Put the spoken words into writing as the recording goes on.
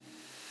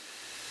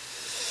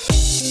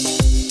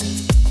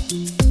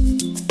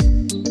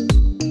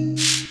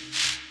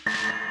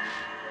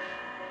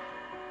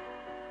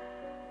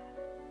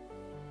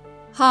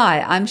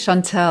Hi, I'm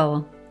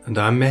Chantel. And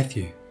I'm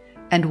Matthew.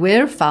 And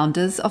we're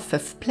founders of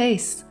Fifth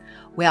Place,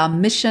 where our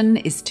mission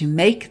is to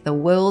make the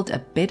world a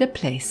better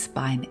place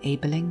by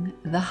enabling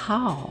the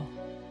how.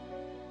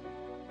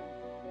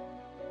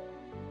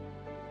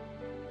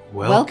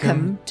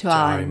 Welcome to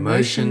our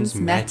Emotions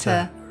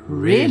Matter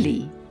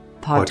Really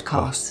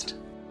podcast.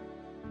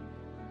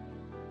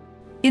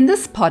 In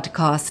this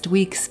podcast,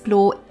 we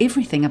explore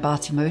everything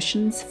about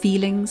emotions,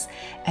 feelings,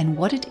 and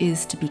what it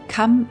is to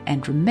become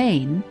and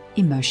remain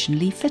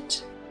emotionally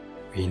fit.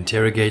 We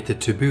interrogate the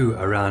taboo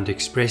around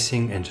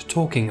expressing and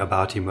talking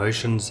about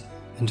emotions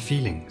and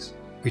feelings.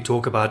 We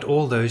talk about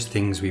all those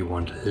things we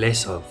want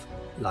less of,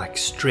 like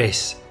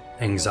stress,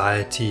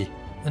 anxiety,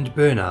 and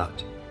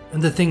burnout,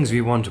 and the things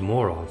we want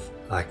more of,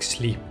 like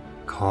sleep,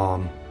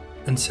 calm,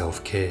 and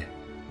self-care.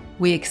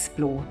 We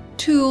explore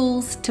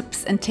tools,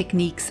 tips, and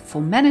techniques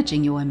for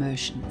managing your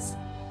emotions.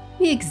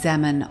 We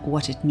examine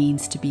what it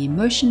means to be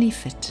emotionally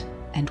fit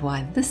and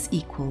why this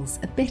equals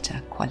a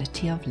better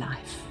quality of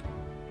life.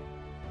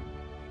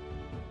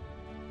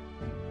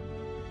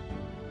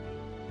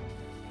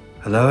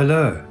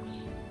 Hello.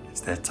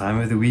 It's that time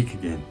of the week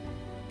again.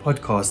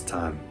 Podcast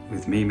time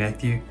with me,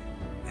 Matthew,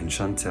 and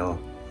Chantel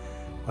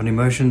on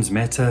Emotions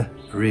Matter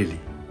Really.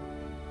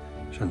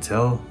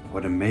 Chantel,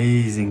 what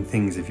amazing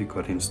things have you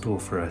got in store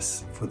for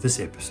us for this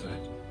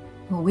episode?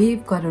 Well,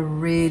 we've got a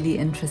really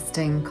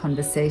interesting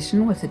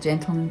conversation with a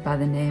gentleman by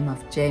the name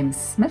of James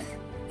Smith,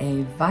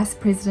 a vice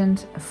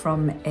president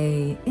from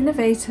an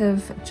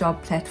innovative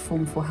job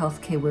platform for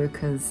healthcare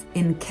workers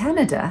in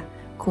Canada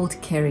called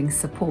Caring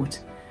Support.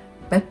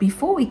 But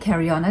before we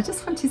carry on, I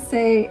just want to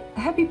say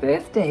happy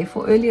birthday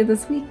for earlier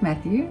this week,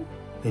 Matthew.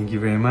 Thank you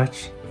very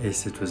much.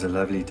 Yes, it was a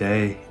lovely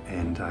day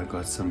and I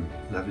got some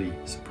lovely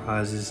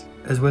surprises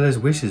as well as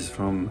wishes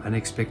from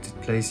unexpected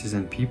places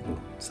and people.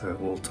 So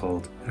all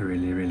told, a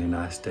really, really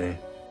nice day.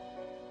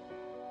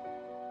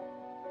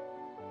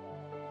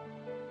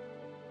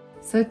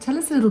 So tell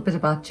us a little bit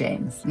about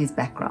James and his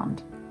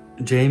background.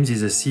 James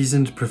is a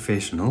seasoned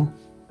professional.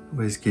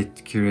 Always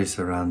get curious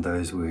around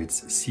those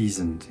words.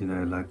 Seasoned,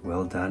 like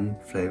well done,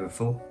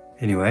 flavorful.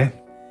 Anyway,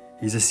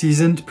 he's a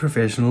seasoned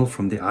professional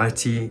from the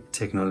IT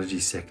technology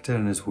sector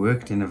and has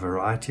worked in a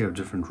variety of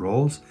different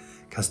roles: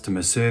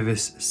 customer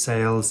service,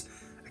 sales,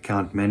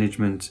 account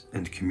management,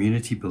 and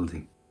community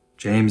building.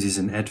 James is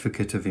an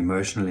advocate of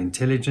emotional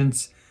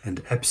intelligence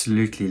and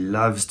absolutely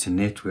loves to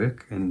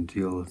network, and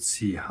you'll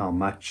see how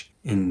much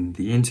in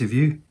the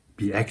interview.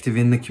 Be active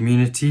in the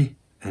community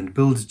and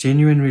build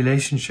genuine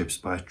relationships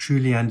by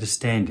truly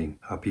understanding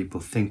how people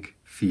think,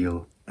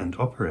 feel, and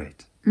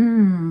operate.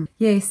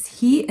 Yes,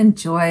 he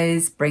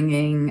enjoys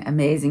bringing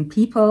amazing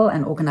people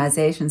and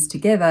organizations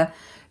together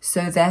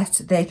so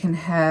that they can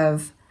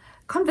have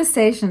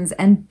conversations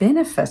and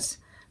benefit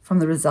from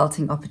the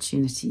resulting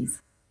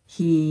opportunities.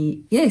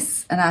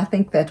 And I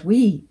think that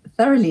we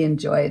thoroughly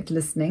enjoyed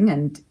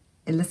listening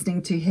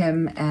to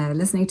him,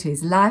 listening to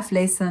his life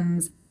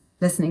lessons,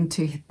 listening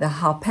to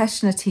how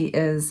passionate he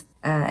is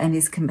and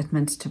his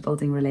commitment to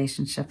building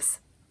relationships.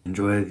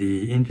 Enjoy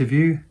the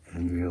interview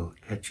and we'll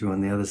catch you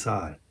on the other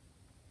side.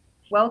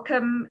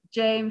 Welcome,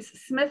 James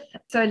Smith.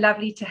 So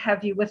lovely to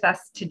have you with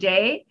us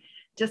today.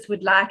 Just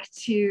would like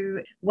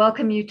to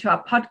welcome you to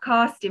our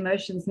podcast,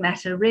 Emotions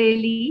Matter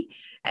Really,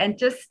 and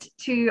just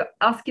to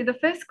ask you the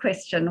first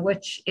question,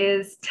 which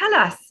is, tell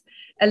us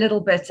a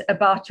little bit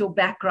about your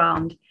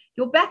background,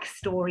 your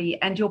backstory,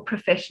 and your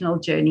professional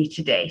journey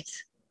to date.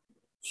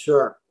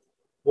 Sure.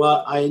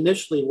 Well, I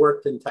initially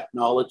worked in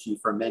technology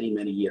for many,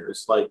 many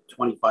years, like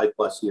 25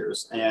 plus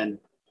years, and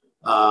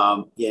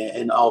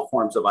in all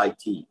forms of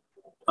IT.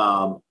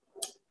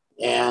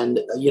 And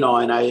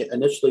I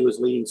initially was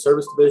leading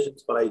service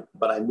divisions,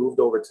 but I moved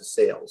over to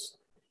sales.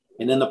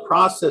 And in the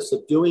process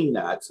of doing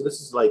that, so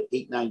this is like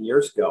 8-9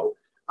 years ago,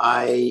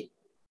 I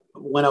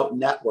went out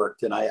and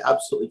networked and I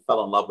absolutely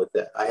fell in love with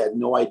it. I had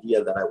no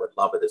idea that I would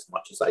love it as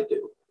much as I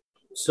do.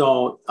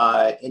 So,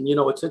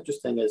 what's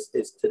interesting is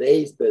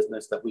today's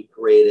business that we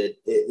created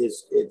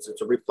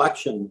it's a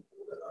reflection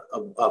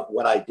of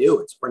what I do.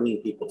 It's bringing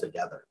people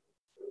together,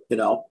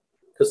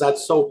 because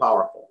that's so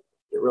powerful.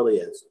 It really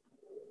is.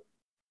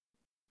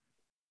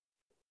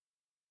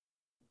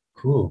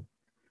 Cool.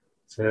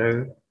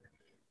 So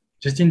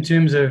just in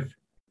terms of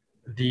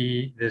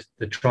the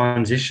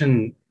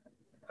transition,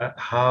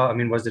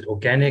 was it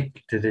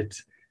organic? Did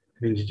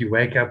you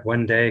wake up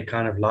one day,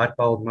 kind of light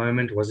bulb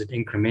moment? Was it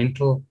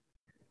incremental?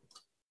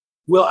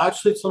 Well,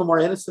 actually, it's a little more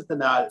innocent than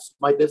that. It's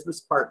my business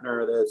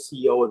partner, the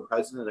CEO and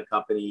president of the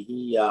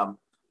company,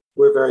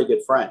 we're very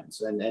good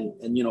friends. And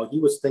he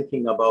was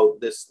thinking about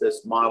this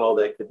model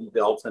that could be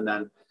built. And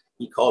then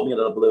he called me out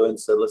of the blue and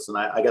said, listen,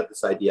 I got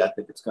this idea. I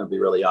think it's going to be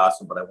really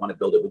awesome, but I want to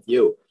build it with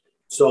you.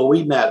 So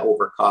we met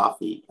over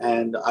coffee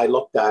and I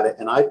looked at it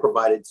and I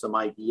provided some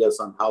ideas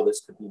on how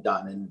this could be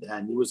done.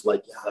 And he was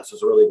like, yeah, this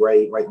is really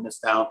great, writing this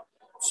down.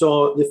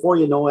 So before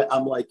you know it,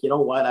 I'm like, you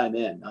know what, I'm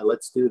in.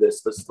 Let's do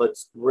this.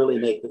 Let's really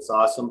make this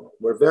awesome.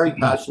 We're very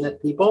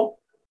passionate people,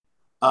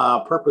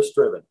 purpose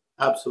driven.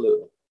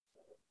 Absolutely.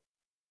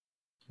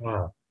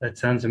 Wow, that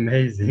sounds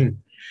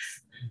amazing.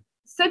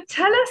 So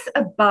tell us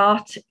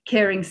about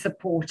Caring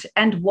Support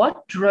and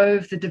what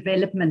drove the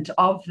development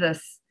of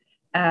this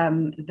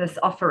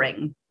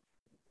offering.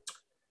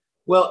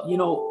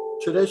 Well,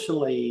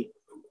 traditionally,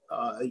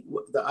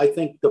 I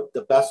think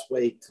the best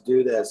way to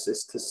do this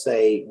is to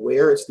say,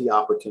 where is the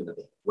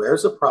opportunity?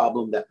 Where's a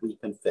problem that we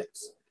can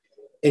fix?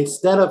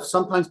 Instead of,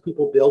 sometimes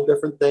people build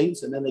different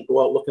things and then they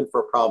go out looking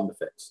for a problem to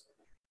fix.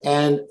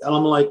 And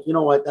I'm like, you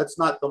know what, that's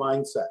not the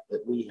mindset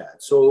that we had.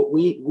 So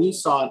we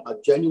saw a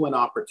genuine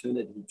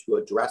opportunity to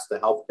address the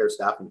healthcare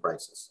staffing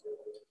crisis.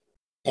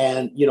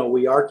 And,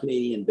 we are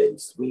Canadian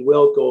based. We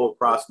will go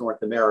across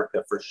North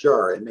America for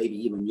sure, and maybe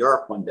even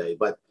Europe one day.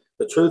 But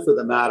the truth of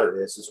the matter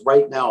is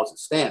right now as it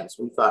stands,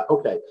 we thought,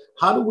 okay,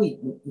 how do we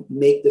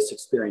make this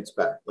experience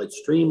better? Like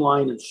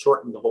streamline and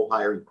shorten the whole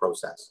hiring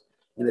process.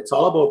 And it's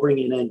all about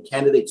bringing in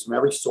candidates from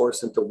every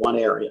source into one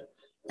area.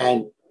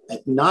 And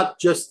not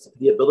just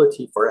the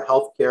ability for a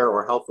healthcare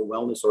or health and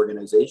wellness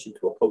organization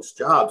to post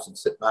jobs and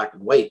sit back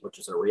and wait, which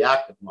is a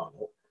reactive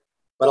model,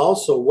 but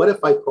also what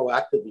if I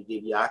proactively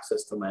give you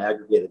access to my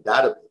aggregated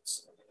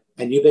database,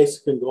 and you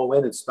basically can go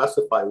in and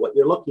specify what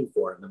you're looking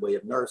for in the way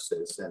of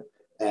nurses and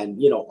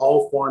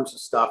all forms of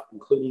stuff,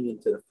 including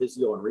into the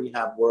physio and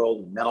rehab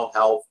world and mental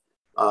health.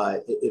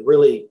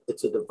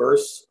 It's a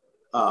diverse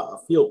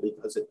field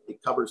because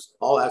it covers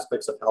all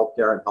aspects of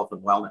healthcare and health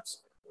and wellness.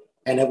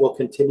 And it will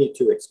continue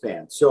to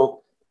expand.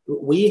 So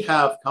we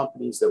have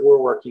companies that we're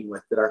working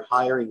with that are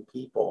hiring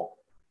people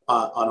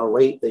on a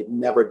rate they've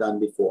never done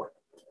before.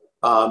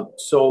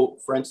 So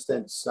for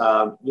instance,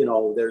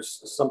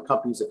 there's some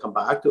companies that come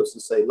back to us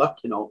and say, look,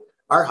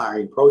 our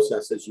hiring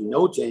process, as you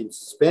know, James,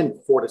 has been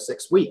 4 to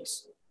 6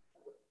 weeks.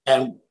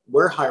 And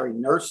we're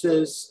hiring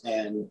nurses,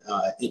 and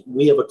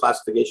we have a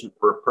classification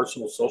for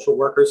personal social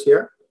workers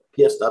here,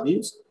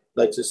 PSWs,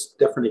 like just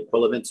different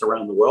equivalents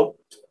around the world.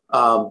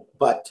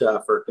 But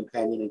for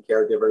companion and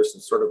caregivers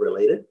and sort of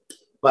related.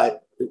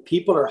 But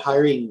people are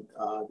hiring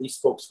these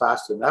folks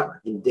faster than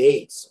ever, in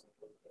days.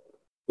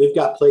 We've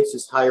got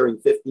places hiring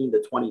 15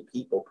 to 20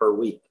 people per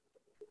week.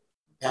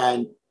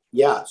 And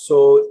yeah,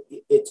 so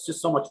it's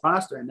just so much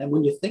faster. And then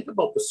when you think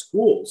about the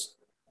schools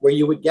where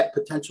you would get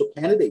potential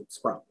candidates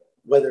from,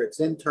 whether it's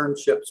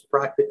internships,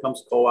 practicums,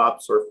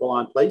 co-ops, or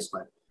full-on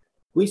placement,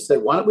 we say,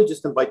 why don't we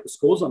just invite the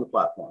schools on the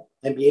platform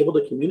and be able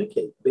to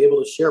communicate, be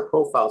able to share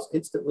profiles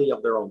instantly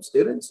of their own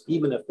students,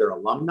 even if they're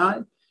alumni,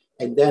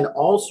 and then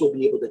also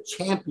be able to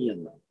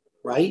champion them,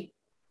 right?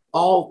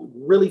 All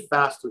really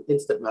fast with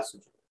instant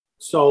messaging.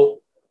 So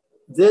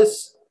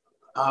this,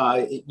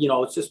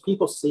 it's just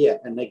people see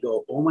it and they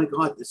go, oh my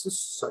God, this is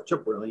such a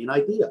brilliant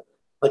idea.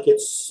 Like,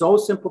 it's so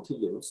simple to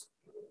use.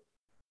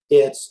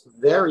 It's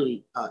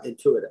very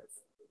intuitive,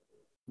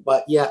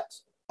 but yet,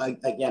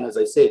 again, as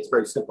I say, it's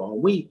very simple.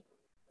 And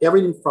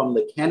everything from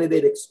the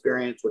candidate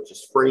experience, which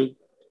is free,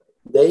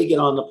 they get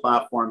on the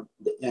platform,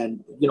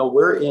 and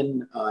we're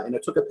in, and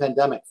it took a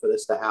pandemic for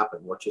this to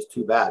happen, which is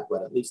too bad,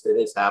 but at least it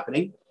is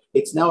happening.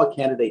 It's now a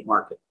candidate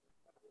market,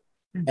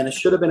 and it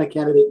should have been a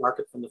candidate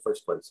market from the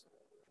first place,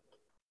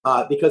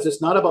 because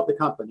it's not about the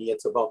company;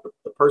 it's about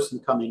the person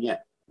coming in,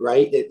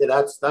 right?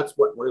 That's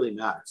what really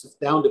matters. It's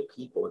down to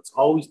people. It's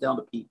always down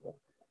to people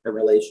and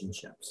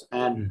relationships.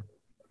 And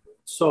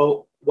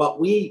so what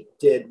we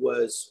did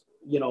was,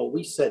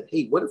 we said,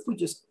 hey, what if we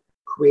just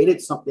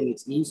created something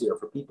that's easier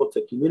for people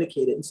to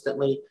communicate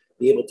instantly,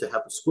 be able to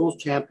have a schools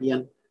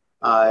champion.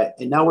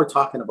 And now we're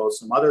talking about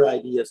some other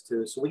ideas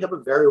too. So we have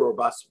a very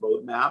robust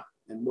roadmap,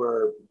 and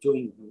we're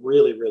doing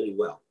really, really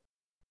well,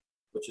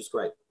 which is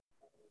great.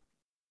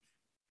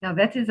 Now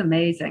that is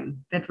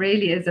amazing. That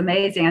really is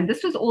amazing. And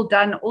this was all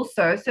done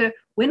also. So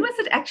when was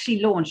it actually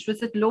launched?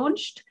 Was it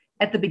launched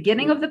at the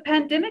beginning of the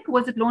pandemic, or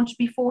was it launched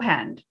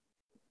beforehand?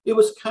 It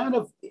was kind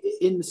of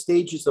in the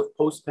stages of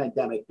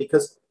post-pandemic,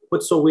 because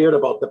what's so weird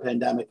about the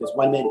pandemic is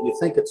one minute you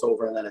think it's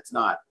over and then it's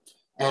not.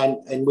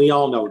 And we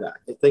all know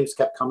that. Things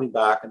kept coming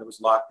back, and there was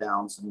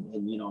lockdowns,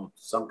 and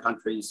some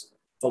countries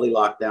fully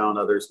locked down,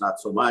 others not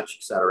so much,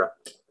 et cetera.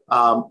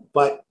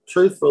 But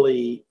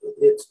truthfully,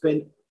 it's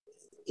been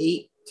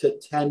 8 to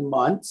 10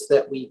 months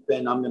that we've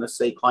been, I'm going to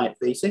say, client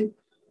facing,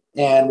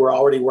 and we're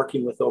already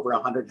working with over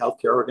 100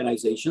 healthcare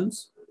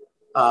organizations.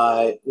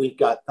 We've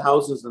got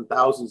thousands and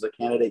thousands of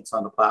candidates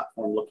on the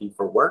platform looking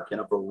for work in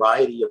a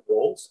variety of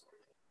roles.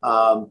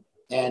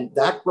 And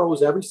that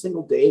grows every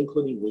single day,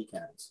 including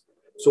weekends.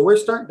 So we're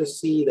starting to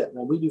see that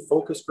when we do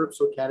focus groups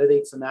with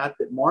candidates and that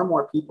more and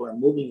more people are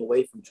moving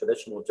away from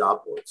traditional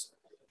job boards.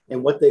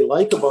 And what they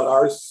like about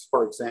ours,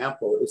 for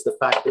example, is the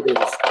fact that it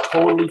is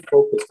totally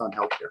focused on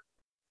healthcare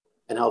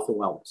and health and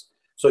wellness.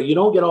 So you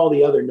don't get all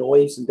the other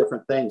noise and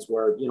different things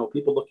where,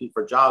 people looking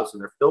for jobs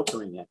and they're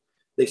filtering it.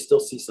 They still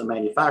see some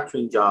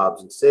manufacturing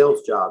jobs and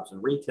sales jobs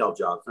and retail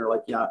jobs. And they're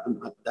like, yeah,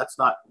 that's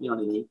not, what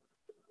I mean?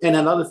 And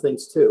then other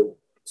things too.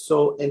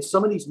 So, and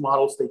some of these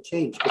models, they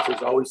change because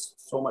there's always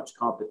so much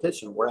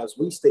competition, whereas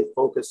we stay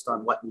focused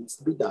on what needs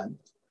to be done,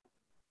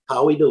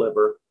 how we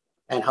deliver,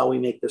 and how we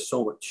make this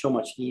so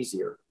much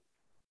easier.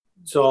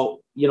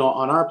 So,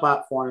 on our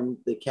platform,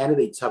 the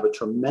candidates have a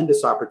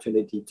tremendous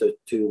opportunity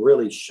to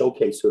really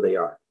showcase who they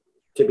are,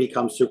 to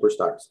become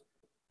superstars,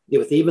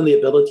 with even the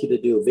ability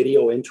to do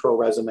video intro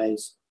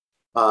resumes,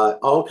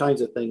 all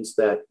kinds of things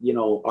that,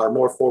 are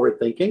more forward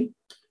thinking.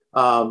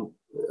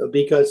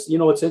 Because,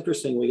 it's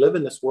interesting. We live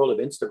in this world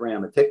of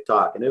Instagram and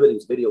TikTok and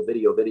everything's video,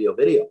 video, video,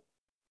 video,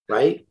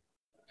 right?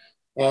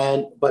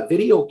 But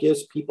video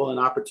gives people an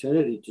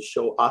opportunity to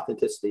show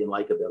authenticity and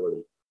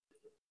likability.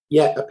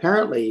 Yet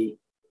apparently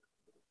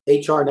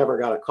HR never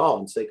got a call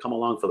and say, come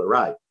along for the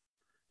ride.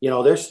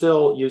 They're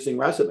still using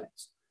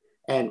resumes,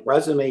 and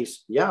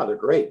resumes. Yeah, they're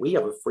great. We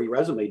have a free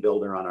resume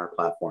builder on our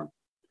platform.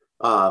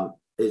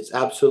 It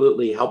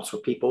absolutely helps for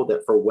people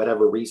that for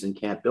whatever reason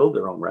can't build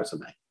their own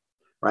resume,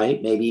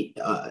 right? Maybe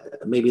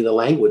the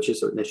language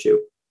is an issue.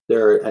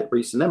 They're a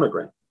recent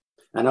immigrant.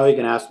 I know you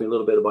can ask me a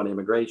little bit about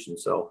immigration,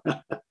 so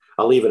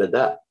I'll leave it at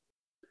that.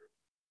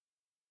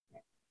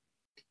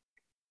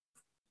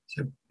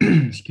 So,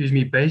 excuse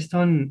me, based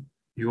on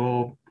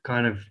your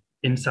kind of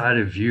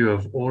insider view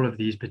of all of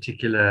these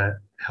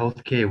particular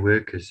healthcare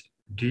workers,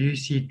 do you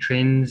see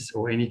trends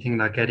or anything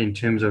like that in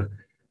terms of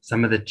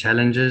some of the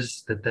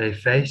challenges that they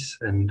face,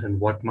 and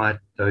what might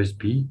those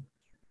be?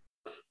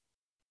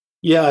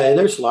 Yeah, and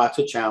there's lots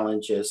of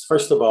challenges.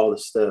 First of all,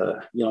 it's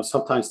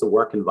sometimes the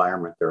work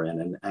environment they're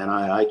in. And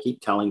I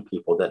keep telling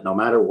people that no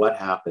matter what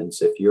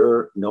happens, if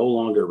you're no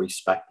longer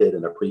respected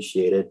and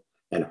appreciated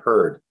and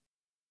heard,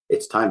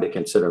 it's time to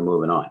consider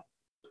moving on.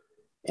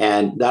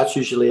 And that's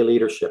usually a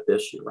leadership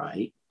issue,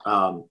 right?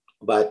 And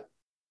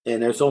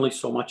there's only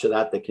so much of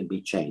that can be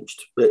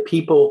changed. But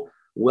people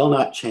will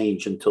not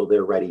change until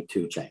they're ready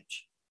to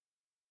change.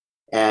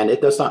 And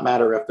it does not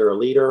matter if they're a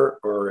leader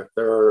or if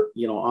they're,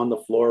 on the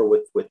floor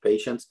with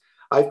patients.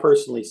 I've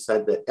personally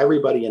said that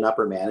everybody in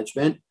upper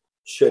management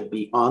should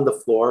be on the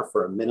floor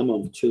for a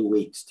minimum of 2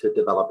 weeks to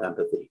develop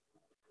empathy,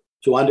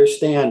 to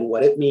understand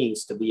what it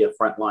means to be a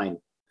frontline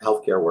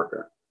healthcare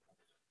worker.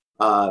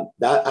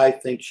 That I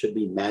think should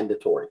be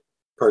mandatory,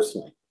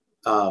 personally.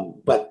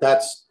 But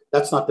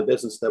that's not the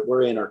business that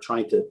we're in or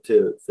trying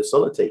to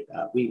facilitate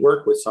that. We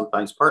work with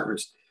sometimes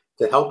partners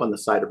to help on the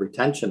side of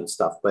retention and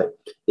stuff, but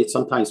it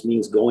sometimes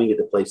means going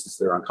into places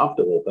that are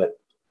uncomfortable. But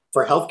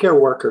for healthcare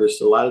workers,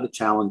 a lot of the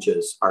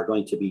challenges are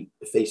going to be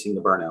facing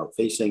the burnout,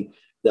 facing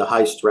the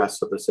high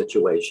stress of the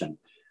situation.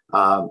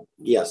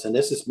 Yes, and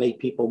this has made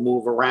people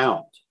move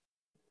around.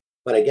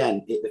 But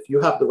again, if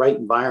you have the right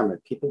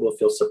environment, people will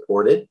feel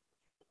supported.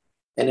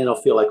 And then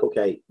they'll feel like,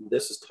 okay,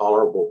 this is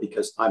tolerable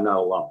because I'm not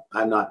alone.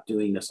 I'm not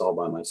doing this all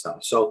by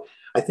myself. So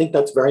I think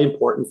that's very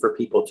important for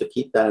people to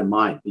keep that in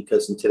mind,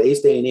 because in today's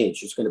day and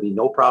age, there's going to be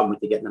no problem with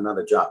you getting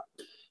another job.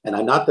 And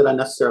I'm not that I'm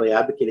necessarily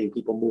advocating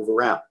people move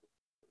around.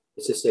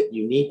 It's just that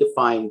you need to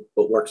find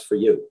what works for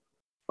you,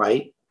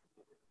 right?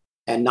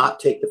 And not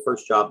take the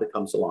first job that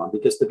comes along.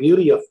 Because the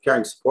beauty of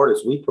Caring Support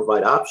is we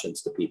provide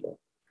options to people,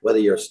 whether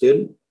you're a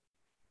student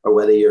or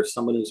whether you're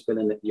someone who's been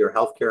in your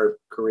healthcare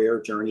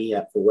career journey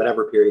for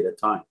whatever period of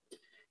time,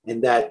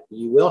 and that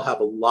you will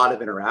have a lot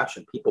of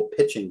interaction, people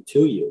pitching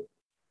to you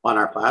on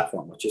our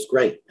platform, which is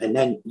great. And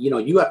then,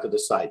 you have to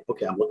decide,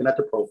 okay, I'm looking at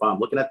the profile, I'm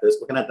looking at this,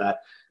 looking at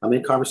that. I'm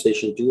in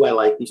conversation. Do I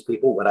like these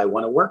people? Would I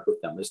want to work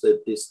with them? Is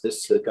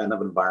this the kind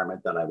of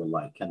environment that I would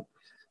like? And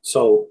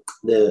so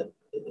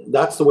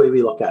that's the way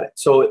we look at it.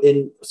 So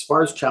as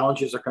far as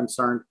challenges are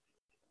concerned,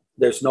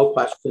 there's no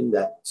question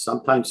that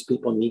sometimes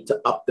people need to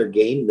up their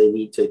game. They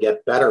need to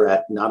get better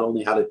at not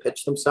only how to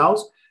pitch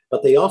themselves,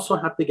 but they also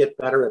have to get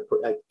better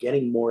at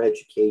getting more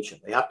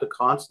education. They have to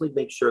constantly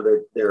make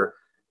sure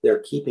they're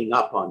keeping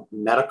up on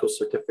medical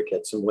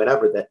certificates and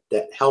whatever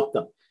that help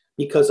them.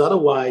 Because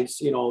otherwise,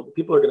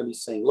 people are going to be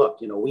saying, look,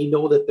 we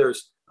know that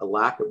there's a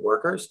lack of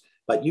workers,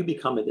 but you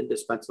become an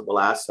indispensable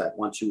asset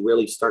once you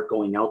really start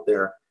going out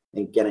there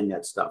and getting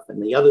that stuff.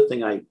 And the other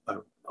thing I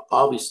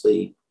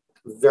obviously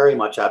very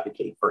much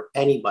advocate for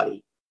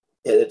anybody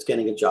that's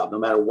getting a job, no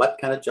matter what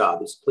kind of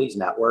job, is please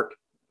network.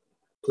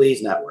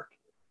 Please network.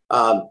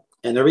 And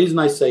the reason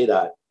I say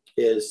that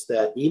is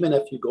that even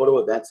if you go to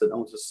events that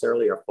don't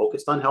necessarily are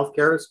focused on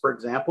healthcare, for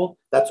example,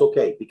 that's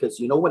okay. Because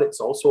you know what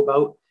it's also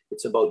about?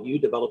 It's about you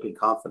developing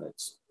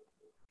confidence.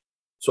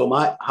 So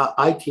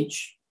I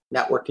teach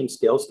networking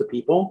skills to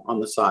people on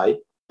the side,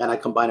 and I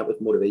combine it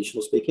with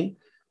motivational speaking,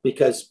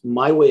 because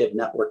my way of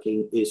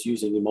networking is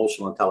using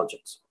emotional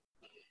intelligence.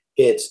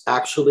 It's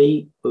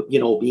actually,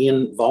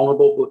 being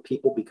vulnerable with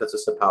people because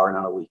it's a power,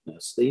 not a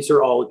weakness. These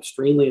are all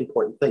extremely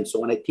important things. So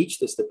when I teach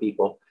this to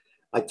people,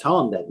 I tell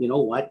them that,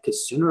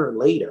 because sooner or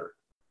later,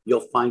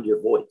 you'll find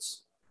your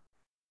voice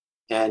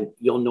and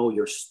you'll know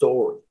your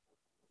story.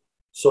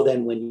 So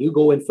then when you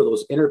go in for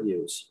those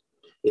interviews,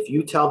 if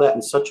you tell that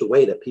in such a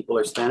way that people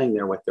are standing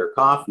there with their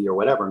coffee or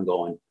whatever and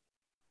going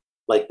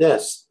like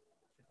this,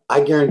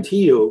 I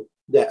guarantee you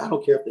that I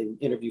don't care if they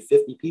interview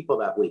 50 people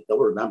that week, they'll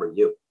remember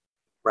you,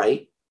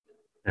 right?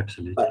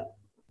 Absolutely. But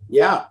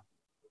yeah.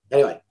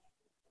 Anyway,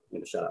 I'm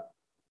going to shut up.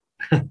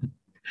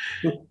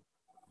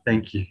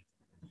 Thank you.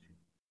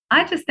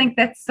 I just think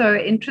that's so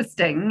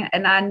interesting.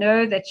 And I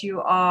know that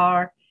you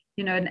are,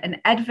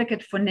 an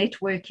advocate for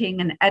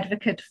networking, an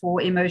advocate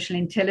for emotional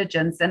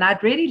intelligence. And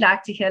I'd really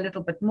like to hear a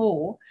little bit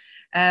more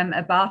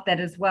about that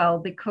as well,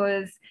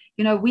 because,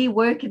 we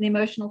work in the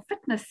emotional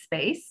fitness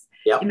space.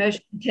 Yep.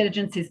 Emotional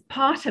intelligence is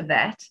part of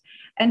that.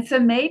 And so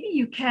maybe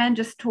you can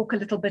just talk a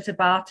little bit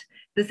about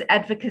this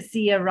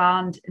advocacy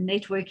around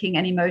networking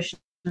and emotional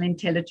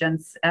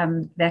intelligence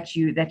that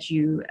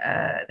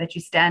you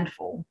stand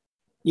for.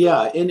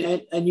 Yeah, and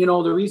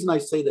the reason I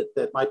say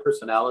that my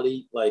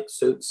personality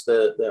suits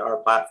our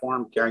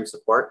platform, Caring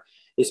Support,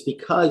 is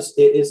because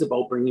it is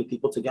about bringing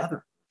people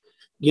together.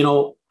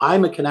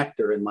 I'm a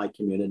connector in my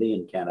community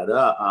in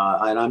Canada,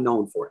 and I'm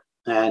known for it.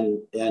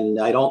 And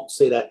I don't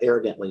say that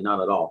arrogantly,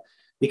 not at all,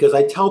 because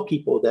I tell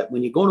people that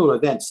when you go to an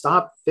event,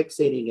 stop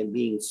fixating and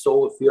being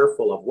so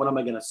fearful of what am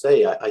I going to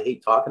say. I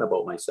hate talking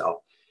about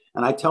myself,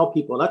 and I tell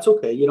people that's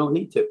okay. You don't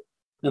need to,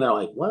 and they're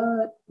like,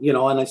 what?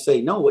 And I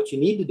say, no. What you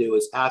need to do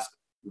is ask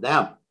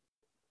them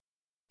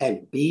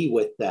and be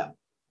with them,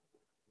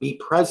 be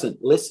present,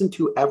 listen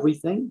to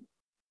everything.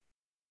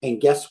 And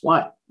guess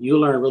what? You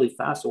learn really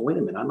fast. So wait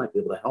a minute, I might be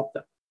able to help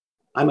them.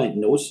 I might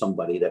know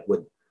somebody that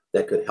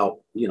could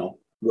help,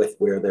 with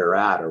where they're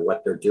at or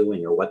what they're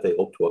doing or what they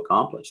hope to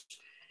accomplish.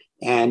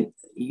 And,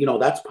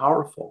 that's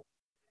powerful.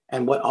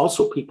 And what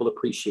also people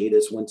appreciate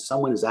is when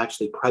someone is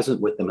actually present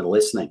with them and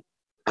listening,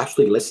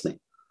 actually listening,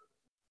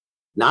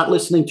 not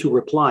listening to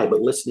reply, but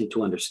listening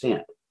to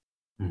understand.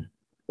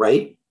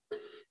 Right.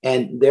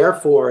 And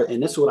therefore,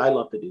 and this is what I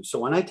love to do. So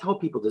when I tell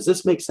people, does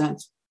this make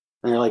sense?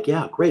 And they're like,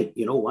 yeah, great.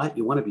 You know what?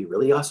 You want to be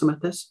really awesome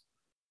at this?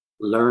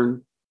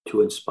 Learn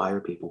to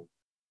inspire people.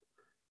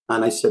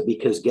 And I said,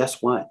 because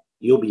guess what?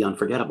 You'll be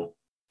unforgettable.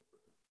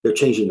 They're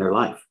changing their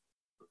life.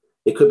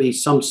 It could be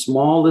some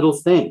small little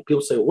thing.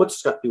 People say, well, what's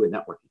it got to do with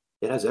networking?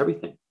 It has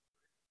everything.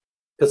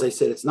 Because I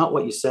said, it's not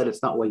what you said.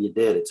 It's not what you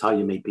did. It's how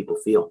you made people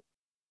feel.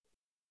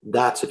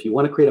 That's if you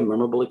want to create a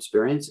memorable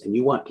experience and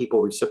you want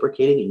people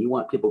reciprocating and you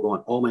want people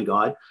going, oh my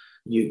God,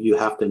 you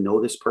have to know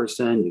this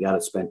person. You got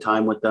to spend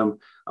time with them.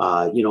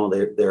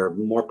 They're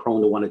more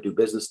prone to want to do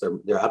business.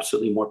 They're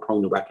absolutely more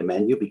prone to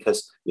recommend you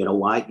because you know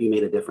why? You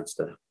made a difference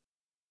to them.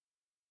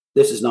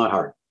 This is not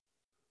hard.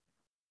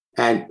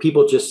 And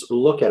people just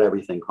look at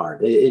everything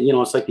hard.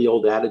 It's like the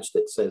old adage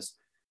that says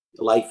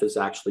life is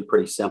actually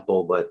pretty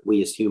simple, but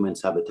we as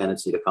humans have a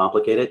tendency to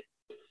complicate it.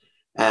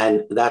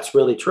 And that's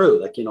really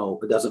true.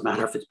 It doesn't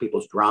matter if it's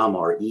people's drama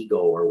or ego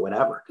or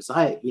whatever.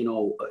 Because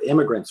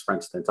immigrants, for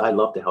instance, I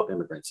love to help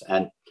immigrants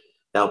and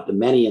help the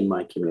many in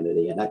my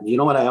community. And you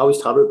know what I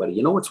always tell everybody,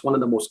 what's one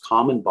of the most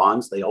common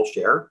bonds they all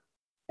share?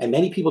 And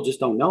many people just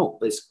don't know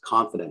is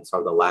confidence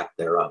or the lack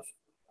thereof.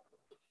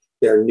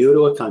 They're new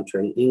to a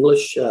country,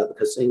 English,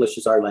 because English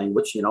is our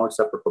language,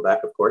 except for Quebec,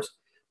 of course.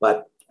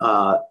 But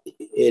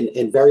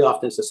in very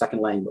often it's a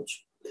second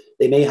language.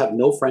 They may have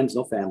no friends,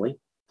 no family.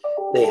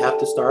 They have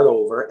to start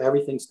over.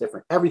 Everything's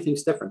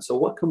different. So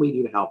what can we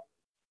do to help?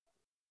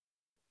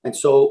 And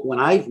so when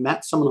I've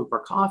met some of them for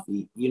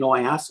coffee,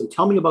 I ask them,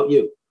 tell me about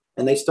you.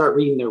 And they start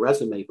reading their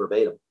resume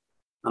verbatim.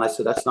 And I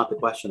said, that's not the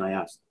question I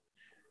asked.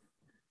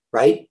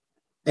 Right.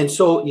 And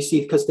so you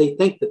see, because they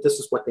think that this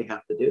is what they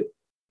have to do.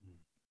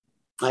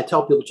 I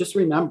tell people, just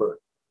remember,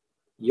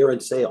 you're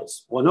in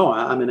sales. Well, no,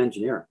 I'm an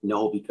engineer.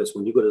 No, because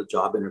when you go to the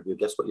job interview,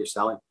 guess what you're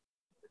selling?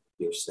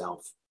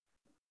 Yourself.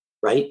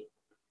 Right.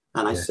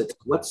 And I said,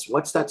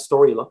 what's that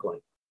story look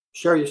like?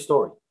 Share your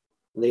story.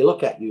 And they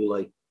look at you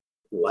like,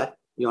 what?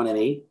 You know what I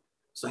mean?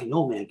 So I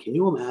know, man, can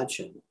you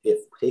imagine if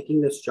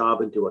taking this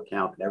job into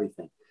account and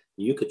everything,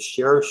 you could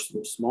share a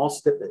small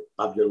snippet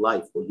of your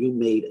life where you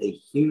made a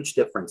huge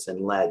difference and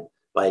led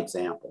by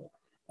example,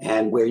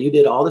 and where you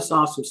did all this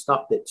awesome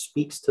stuff that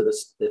speaks to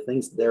the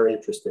things they're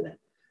interested in,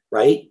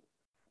 right?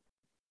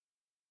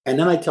 And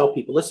then I tell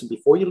people, listen,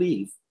 before you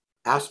leave,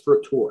 ask for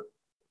a tour.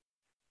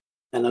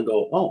 And they'll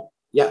go, oh,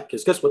 yeah,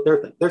 because guess what they're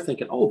thinking? They're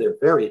thinking, oh, they're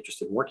very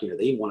interested in working here.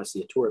 They even want to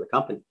see a tour of the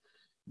company.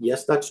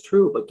 Yes, that's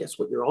true. But guess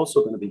what you're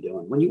also going to be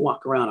doing? When you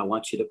walk around, I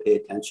want you to pay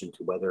attention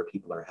to whether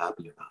people are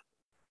happy or not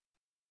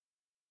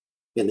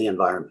in the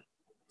environment,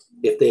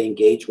 if they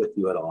engage with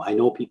you at all. I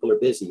know people are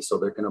busy, so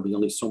they're going to be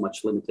only so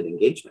much limited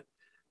engagement.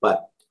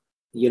 But,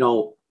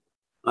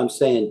 I'm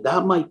saying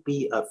that might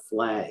be a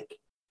flag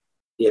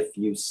if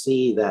you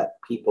see that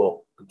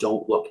people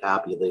don't look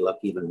happy, they look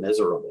even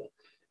miserable.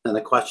 And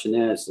the question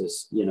is,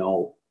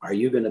 are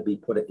you going to be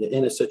put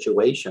in a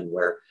situation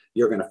where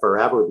you're going to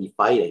forever be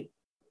fighting,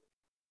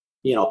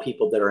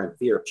 people that are in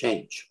fear of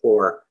change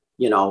or,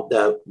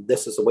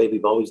 this is the way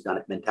we've always done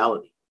it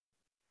mentality,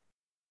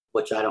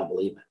 which I don't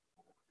believe in.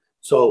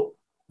 So,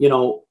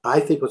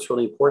 I think what's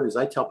really important is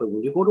I tell people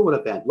when you go to an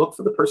event, look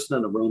for the person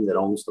in the room that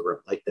owns the room,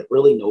 like that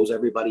really knows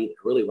everybody, that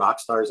really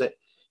rock stars it.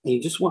 And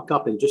you just walk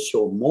up and just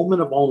show a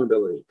moment of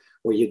vulnerability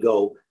where you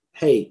go,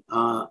 hey,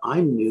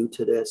 I'm new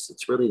to this.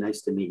 It's really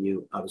nice to meet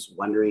you. I was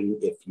wondering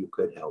if you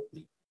could help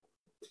me.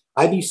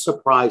 I'd be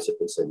surprised if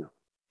they said no.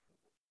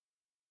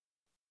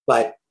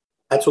 But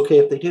that's okay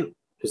if they do,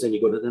 because then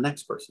you go to the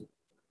next person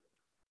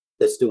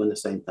that's doing the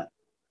same thing.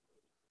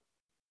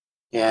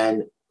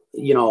 And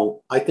you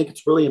know, I think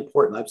it's really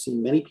important. I've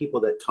seen many people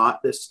that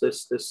taught this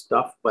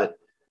stuff, but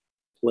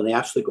when they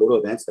actually go to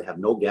events, they have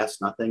no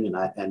guests, nothing.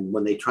 And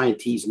when they try and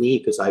tease me,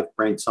 because I've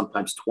bring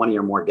sometimes 20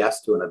 or more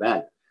guests to an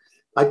event,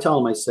 I tell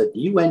them, I said, do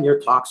you end your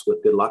talks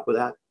with good luck with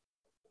that?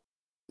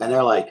 And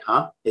they're like,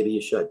 huh? Maybe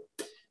you should.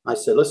 I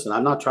said, listen,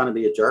 I'm not trying to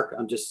be a jerk.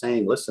 I'm just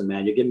saying, listen,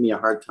 man, you're giving me a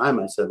hard time.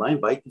 I said, I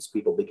invite these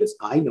people because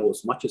I know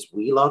as much as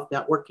we love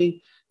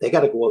networking, they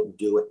got to go out and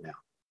do it now.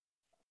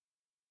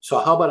 So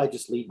how about I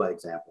just lead by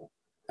example?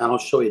 And I'll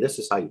show you this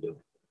is how you do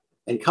it.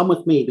 And come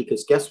with me,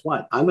 because guess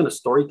what? I'm going to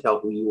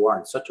storytell who you are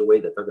in such a way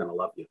that they're going to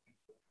love you.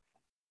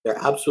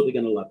 They're absolutely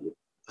going to love you.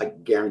 I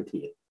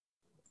guarantee it.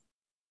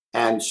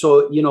 And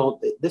so, you know,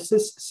 this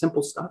is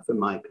simple stuff, in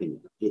my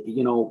opinion.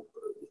 You know,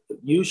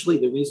 usually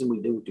the reason we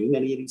do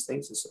many of these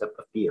things is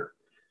a fear.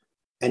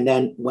 And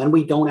then when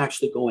we don't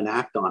actually go and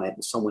act on it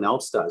and someone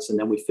else does, and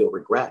then we feel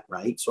regret,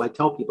 right? So I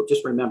tell people,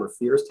 just remember,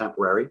 fear is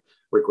temporary,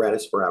 regret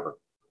is forever,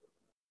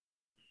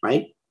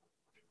 right?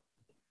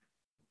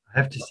 I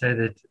have to say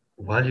that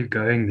while you're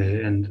going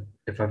there, and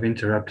if I've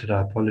interrupted,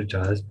 I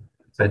apologize,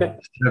 but Okay.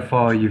 so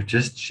far you've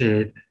just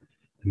shared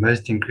the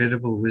most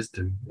incredible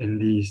wisdom in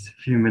these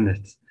few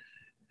minutes.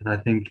 And I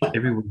think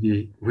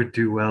everybody would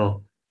do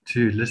well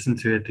to listen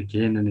to it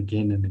again and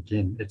again and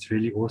again. It's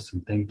really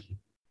awesome. Thank you.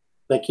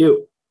 Thank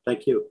you.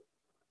 Thank you.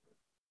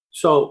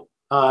 So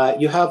do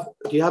you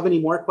have any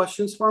more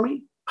questions for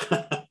me?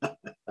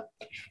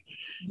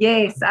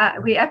 Yes,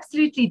 we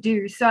absolutely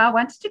do. So I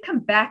wanted to come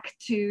back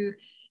to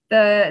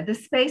the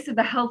space of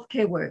the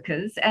healthcare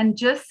workers, and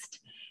just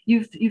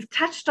you've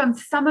touched on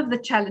some of the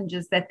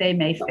challenges that they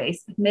may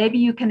face, but maybe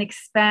you can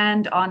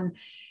expand on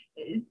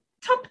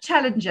top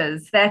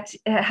challenges that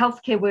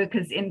healthcare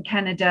workers in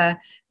Canada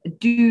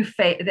do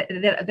face,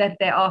 that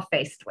they are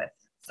faced with.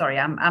 Sorry,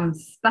 I'm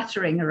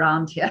sputtering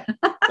around here.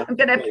 I'm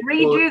going to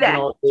redo that. You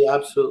know, they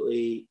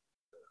absolutely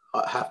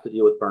have to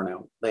deal with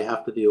burnout. They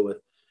have to deal with,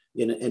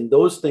 you know, and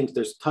those things.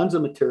 There's tons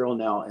of material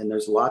now, and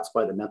there's lots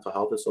by the mental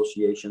health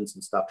associations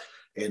and stuff,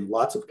 and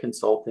lots of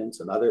consultants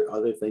and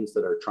other things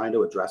that are trying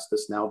to address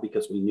this now,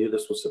 because we knew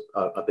this was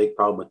a big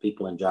problem with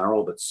people in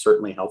general, but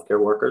certainly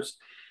healthcare workers,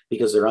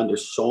 because they're under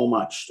so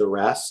much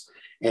stress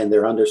and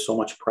they're under so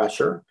much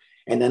pressure.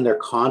 And then they're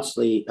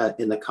constantly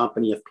in the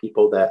company of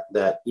people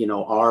that you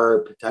know are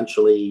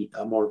potentially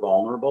more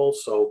vulnerable.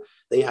 So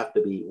they have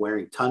to be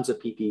wearing tons of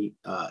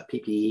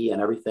PPE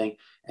and everything,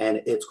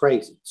 and it's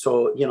crazy.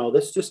 So you know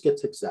this just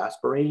gets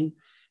exasperating.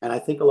 And I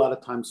think a lot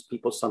of times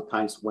people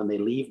sometimes when they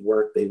leave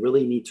work, they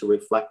really need to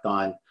reflect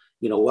on,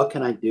 you know, what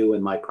can I do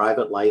in my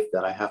private life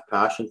that I have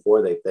passion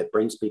for that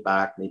brings me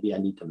back? Maybe I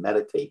need to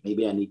meditate.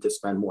 Maybe I need to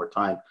spend more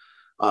time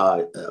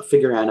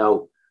figuring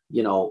out,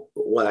 you know,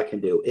 what I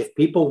can do. If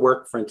people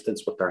work, for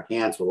instance, with their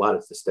hands with a lot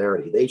of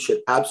dexterity, they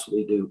should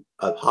absolutely do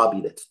a hobby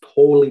that's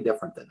totally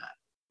different than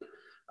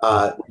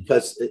that.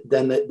 Because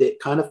then it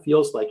kind of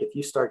feels like if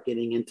you start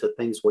getting into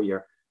things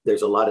where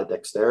there's a lot of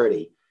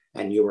dexterity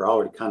and you were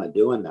already kind of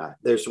doing that,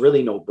 there's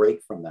really no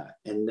break from that.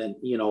 And then,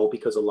 you know,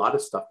 because a lot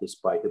of stuff is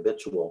by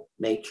habitual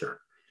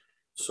nature.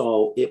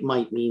 So it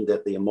might mean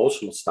that the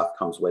emotional stuff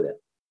comes with it.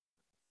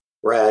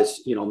 Whereas,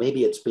 you know,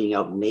 maybe it's being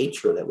out in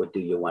nature that would do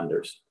you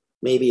wonders.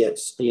 Maybe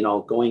it's, you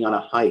know, going on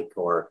a hike,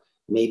 or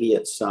maybe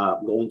it's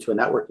going to a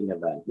networking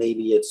event.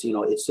 Maybe it's, you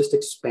know, it's just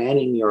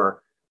expanding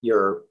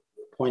your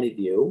point of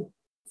view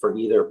for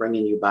either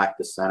bringing you back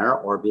to center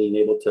or being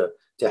able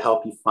to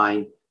help you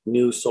find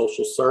new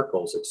social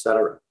circles,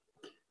 etc.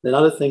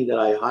 Another thing that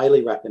I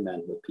highly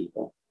recommend with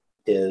people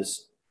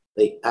is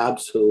they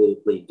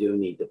absolutely do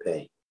need to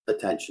pay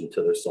attention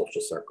to their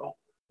social circle.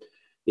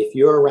 If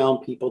you're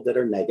around people that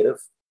are negative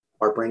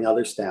or bring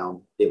others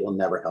down, it will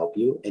never help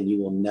you, and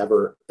you will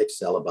never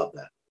excel above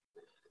that.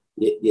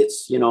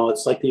 It's, you know,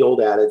 it's like the old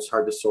adage,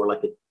 hard to soar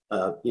like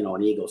you know,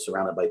 an eagle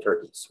surrounded by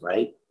turkeys,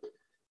 right?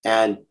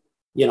 And,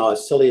 you know,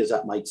 as silly as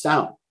that might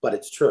sound, but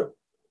it's true.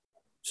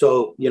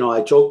 So, you know,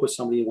 I joked with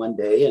somebody one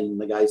day, and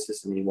the guy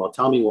says to me, well,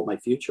 tell me what my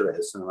future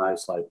is. And I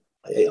was like,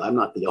 hey, I'm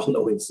not the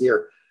all-knowing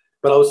seer.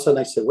 But all of a sudden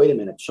I said, wait a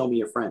minute, show me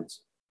your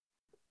friends.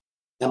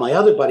 And my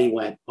other buddy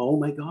went, oh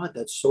my God,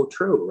 that's so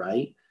true,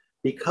 right?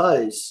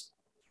 Because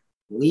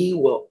we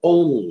will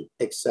only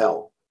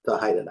excel to the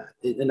height of that.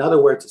 In other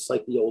words, it's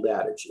like the old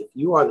adage, if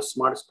you are the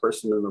smartest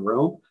person in the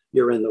room,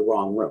 you're in the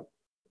wrong room,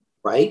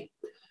 right?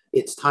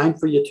 It's time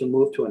for you to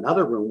move to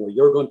another room where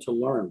you're going to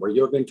learn, where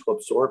you're going to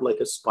absorb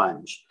like a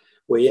sponge,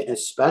 where you,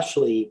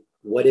 especially,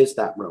 what is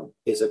that room?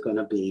 Is it going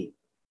to be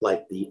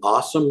like the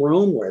awesome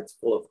room where it's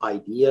full of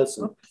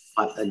ideas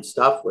and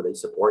stuff where they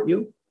support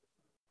you,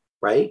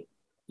 right?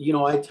 You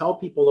know, I tell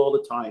people all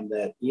the time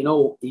that, you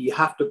know, you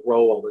have to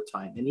grow all the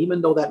time. And even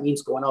though that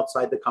means going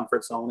outside the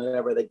comfort zone and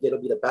whatever,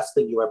 it'll be the best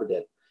thing you ever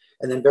did.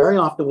 And then very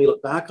often we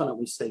look back on it,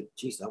 we say,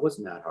 geez, that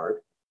wasn't that hard,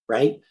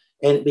 right?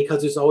 And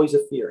because there's always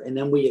a fear. And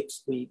then we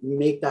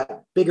make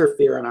that bigger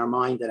fear in our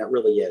mind than it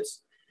really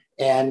is.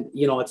 And,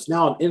 you know, it's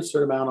now an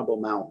insurmountable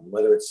mountain,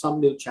 whether it's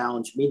some new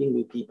challenge, meeting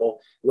new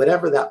people,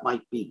 whatever that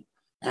might be.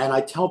 And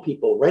I tell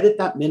people right at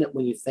that minute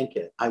when you think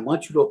it, I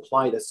want you to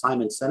apply the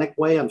Simon Sinek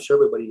way. I'm sure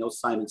everybody knows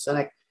Simon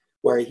Sinek,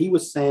 where he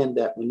was saying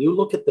that when you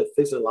look at the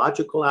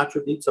physiological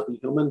attributes of a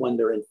human when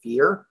they're in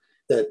fear,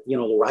 that, you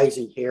know, the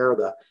rising hair,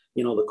 the,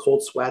 you know, the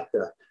cold sweat,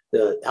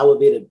 the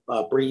elevated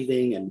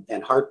breathing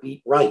and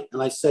heartbeat, right?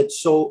 And I said,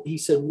 so he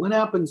said, what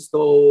happens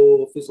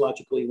though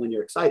physiologically when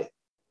you're excited?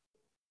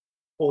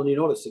 Well, and you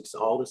notice it's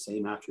all the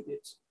same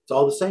attributes. It's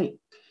all the same.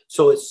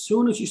 So as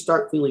soon as you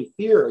start feeling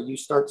fear, you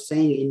start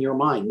saying in your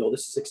mind, no,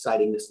 this is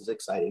exciting, this is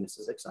exciting, this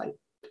is exciting.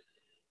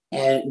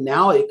 And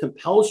now it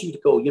compels you to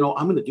go, you know,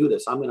 I'm going to do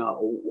this. I'm going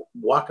to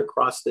walk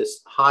across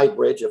this high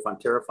bridge if I'm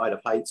terrified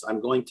of heights.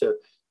 I'm going to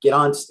get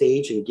on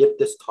stage and give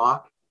this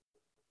talk.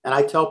 And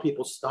I tell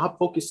people, stop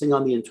focusing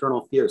on the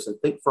internal fears and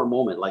think for a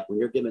moment, like when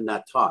you're giving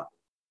that talk,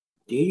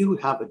 do you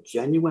have a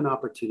genuine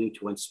opportunity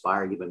to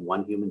inspire even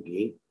one human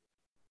being?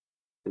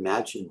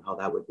 Imagine how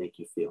that would make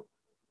you feel,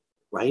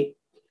 right?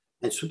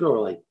 And some people are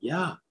like,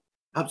 yeah,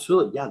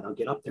 absolutely. Yeah, now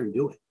get up there and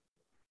do it.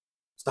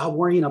 Stop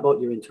worrying about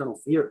your internal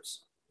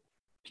fears.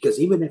 Because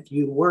even if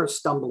you were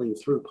stumbling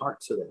through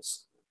parts of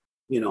this,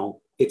 you know,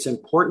 it's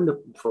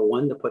important for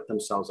one to put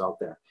themselves out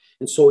there.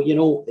 And so, you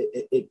know,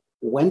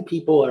 when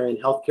people are in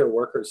healthcare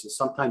workers, and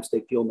sometimes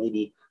they feel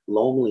maybe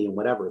lonely and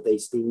whatever, they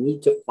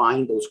need to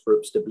find those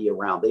groups to be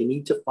around. They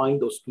need to find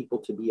those people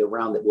to be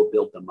around that will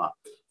build them up,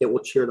 that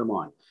will cheer them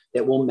on,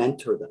 that will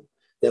mentor them,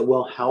 that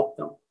will help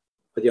them.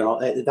 But, you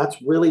know,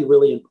 that's really,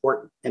 really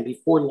important. And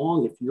before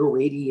long, if you're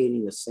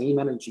radiating the same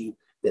energy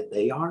that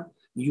they are,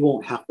 you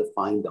won't have to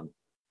find them.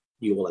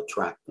 You will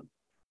attract them.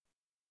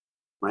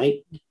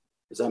 Right?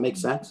 Does that make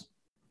sense?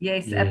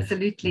 Yes,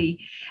 absolutely.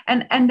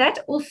 And that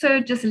also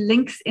just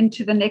links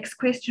into the next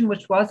question,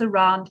 which was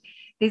around,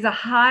 there's a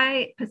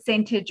high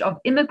percentage of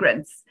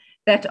immigrants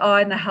that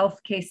are in the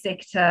healthcare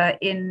sector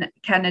in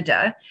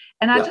Canada.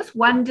 And I just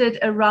wondered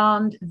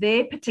around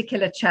their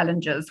particular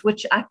challenges,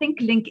 which I think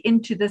link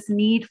into this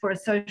need for a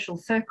social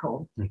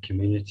circle. A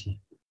community.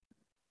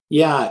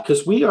 Yeah,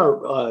 because we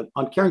are,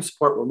 on Caring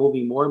Support, we're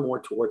moving more and more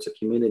towards a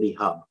community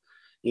hub.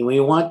 And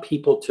we want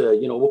people to,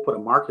 you know, we'll put a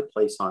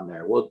marketplace on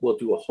there. We'll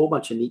do a whole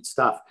bunch of neat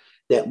stuff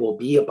that will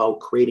be about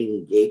creating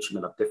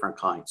engagement of different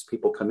kinds.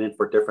 People come in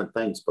for different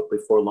things, but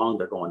before long,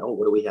 they're going, oh,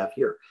 what do we have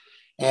here?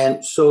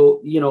 And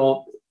so, you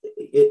know,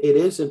 it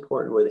is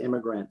important with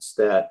immigrants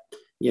that,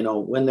 you know,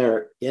 when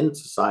they're in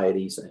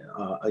societies,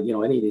 you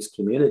know, any of these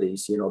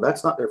communities, you know,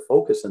 that's not their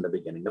focus in the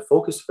beginning. The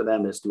focus for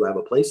them is, do I have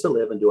a place to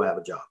live and do I have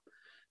a job?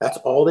 That's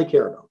all they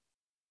care about,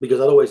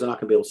 because otherwise they're not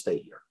going to be able to stay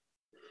here.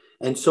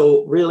 And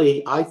so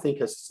really, I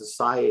think as a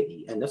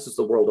society, and this is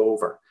the world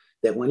over,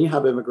 that when you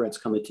have immigrants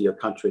coming to your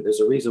country, there's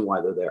a reason why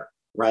they're there,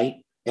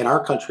 right? In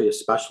our country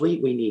especially,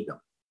 we need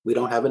them. We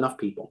don't have enough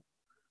people.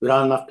 We don't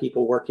have enough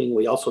people working.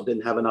 We also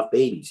didn't have enough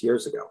babies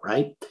years ago,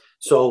 right?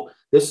 So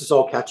this is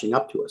all catching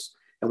up to us.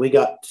 And we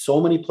got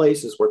so many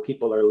places where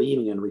people are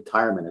leaving in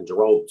retirement in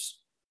droves,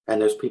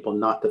 and there's people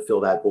not to fill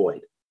that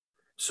void.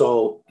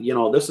 So, you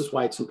know, this is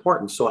why it's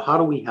important. So how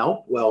do we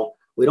help? Well,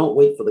 we don't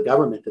wait for the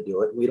government to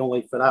do it. We don't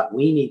wait for that.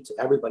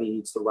 Everybody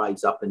needs to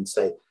rise up and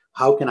say,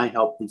 how can I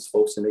help these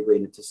folks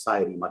integrate into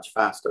society much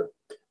faster?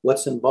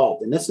 What's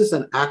involved? And this is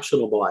an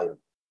actionable item,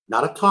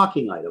 not a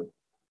talking item,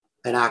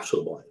 an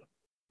actionable item.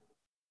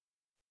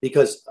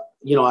 Because,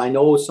 you know, I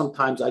know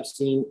sometimes I've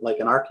seen, like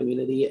in our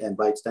community and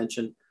by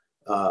extension,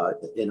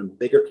 in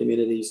bigger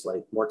communities,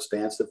 like more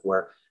expansive,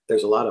 where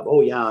there's a lot of,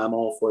 oh yeah, I'm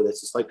all for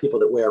this. It's like people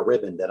that wear a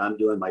ribbon that I'm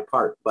doing my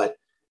part. But,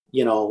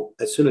 you know,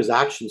 as soon as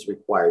action's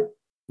required,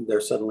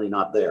 they're suddenly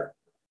not there.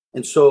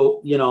 And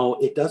so, you know,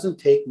 it doesn't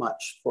take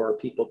much for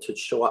people to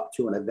show up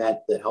to an event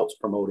that helps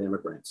promote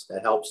immigrants,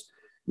 that helps,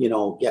 you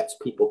know, gets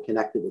people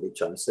connected with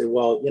each other. Say,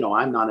 well, you know,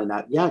 I'm not in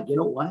that. Yeah, you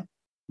know what?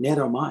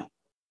 Neither am I.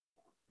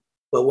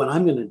 But what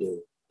I'm going to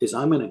do is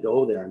I'm going to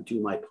go there and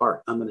do my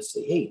part. I'm going to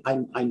say, hey, I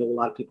know a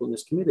lot of people in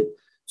this community.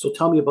 So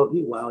tell me about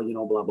you. Well, you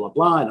know, blah, blah,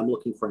 blah. And I'm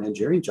looking for an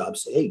engineering job.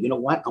 Say, hey, you know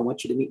what? I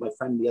want you to meet my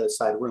friend on the other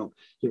side of the room.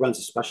 He runs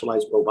a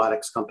specialized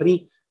robotics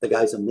company. The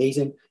guy's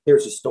amazing.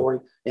 Here's his story.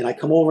 And I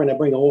come over and I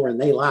bring him over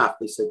and they laugh.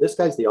 They said, this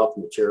guy's the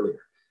ultimate cheerleader.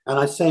 And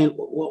I'm saying,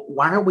 well,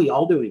 why are we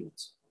all doing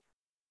this?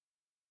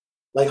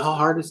 Like, how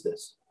hard is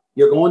this?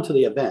 You're going to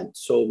the event.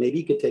 So maybe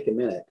you could take a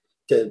minute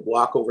to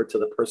walk over to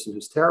the person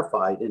who's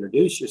terrified,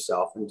 introduce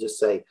yourself and just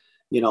say,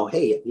 you know,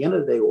 hey, at the end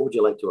of the day, what would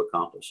you like to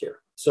accomplish here?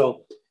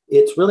 So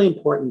it's really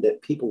important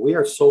that people, we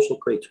are social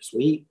creatures.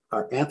 We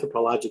are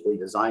anthropologically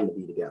designed to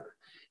be together.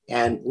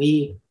 And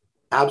we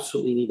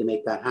absolutely need to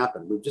make that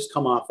happen. We've just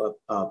come off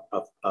of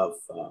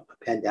a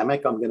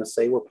pandemic. I'm going to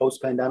say we're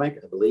post-pandemic,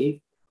 I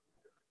believe.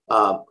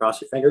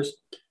 Cross your fingers.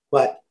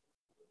 But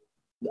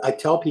I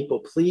tell people,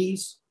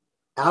 please,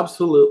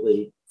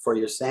 absolutely, for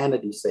your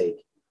sanity's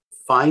sake,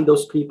 find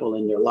those people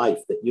in your life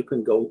that you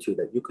can go to,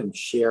 that you can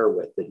share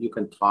with, that you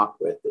can talk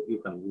with, that you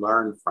can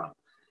learn from.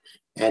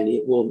 And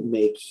it will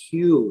make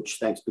huge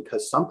things,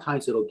 because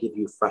sometimes it'll give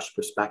you fresh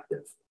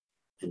perspective.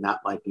 And that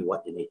might be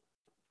what you need.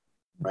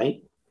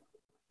 Right?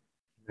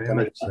 Very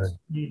much so.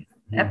 Yeah,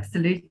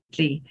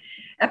 absolutely.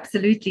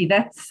 Absolutely.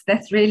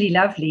 That's really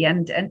lovely.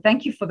 And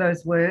thank you for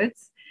those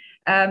words.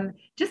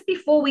 Just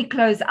before we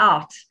close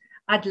out,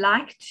 I'd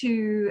like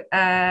to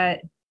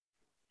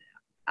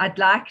I'd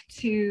like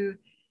to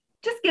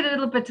just get a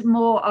little bit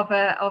more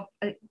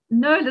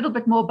know a little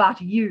bit more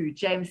about you,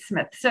 James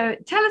Smith. So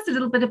tell us a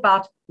little bit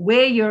about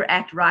where you're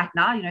at right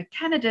now. You know,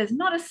 Canada is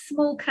not a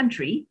small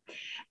country,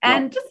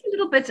 and just a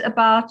little bit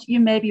about you,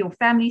 maybe your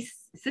family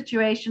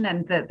situation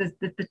and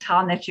the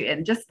town that you're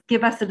in. Just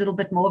give us a little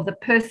bit more of the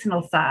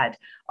personal side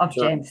of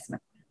James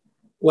Smith.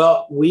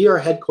 Well, we are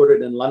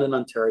headquartered in London,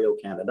 Ontario,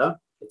 Canada.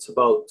 It's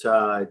about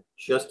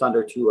just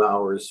under 2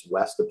 hours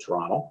west of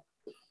Toronto.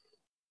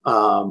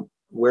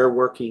 We're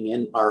working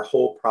in our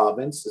whole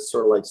province. It's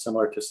sort of like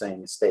similar to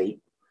saying a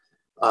state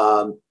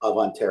of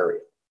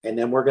Ontario. And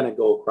then we're going to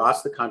go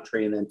across the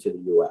country and then to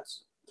the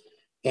US.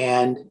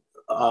 And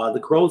the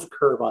growth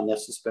curve on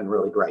this has been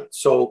really great.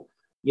 So,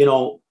 you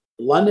know,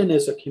 London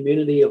is a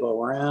community of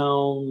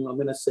around, I'm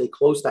going to say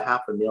close to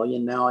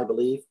 500,000 now, I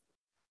believe.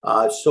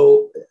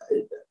 So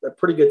a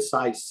pretty good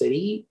sized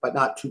city, but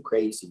not too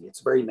crazy.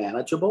 It's very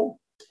manageable.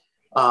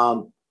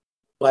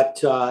 But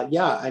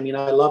yeah, I mean,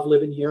 I love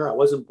living here. I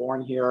wasn't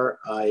born here.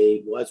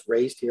 I was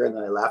raised here, and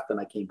then I left and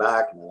I came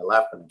back, and then I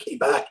left and I came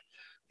back.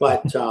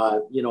 But,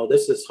 you know,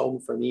 this is home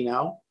for me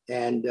now.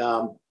 And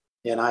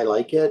I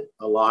like it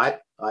a lot.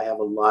 I have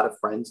a lot of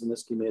friends in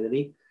this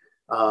community.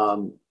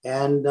 And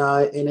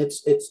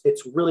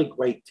it's really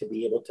great to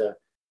be able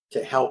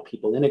to help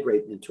people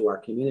integrate into our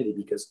community,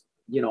 because,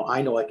 you know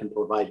I can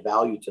provide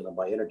value to them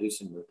by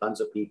introducing them to tons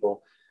of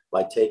people,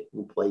 by taking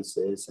them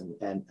places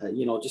and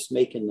you know, just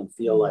making them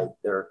feel like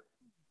they're,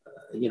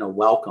 you know,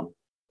 welcome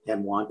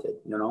and wanted,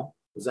 you know.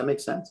 Does that make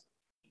sense?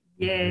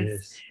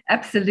 Yes,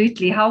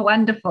 absolutely. How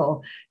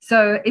wonderful.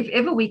 So if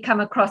ever we come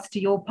across to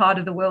your part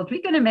of the world,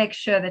 we're going to make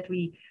sure that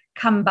we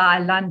come by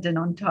London,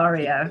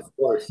 Ontario. Of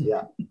course,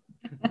 yeah.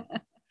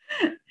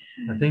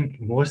 I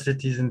think more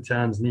cities and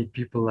towns need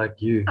people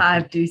like you.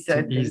 I do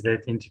so. To ease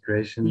that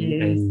integration.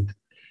 Yes. And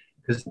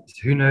because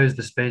who knows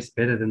the space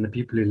better than the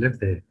people who live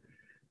there?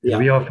 Yeah.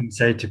 We often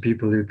say to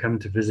people who come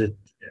to visit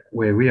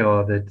where we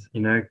are that,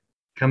 you know,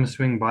 come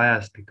swing by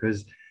us,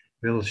 because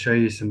we'll show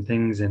you some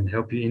things and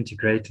help you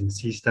integrate and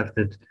see stuff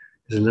that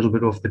is a little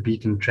bit off the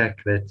beaten track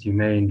that you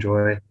may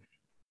enjoy,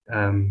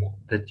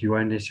 that you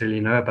won't necessarily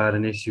know about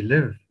unless you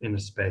live in a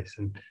space.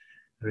 And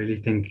I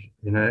really think,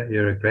 you know,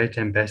 you're a great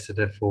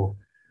ambassador for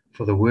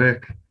the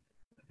work.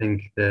 I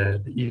think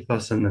the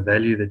ethos and the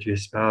value that you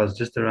espouse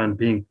just around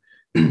being,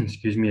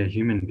 excuse me, a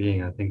human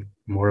being, I think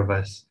more of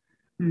us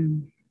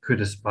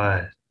could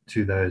aspire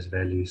to those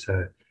values.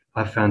 So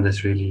I found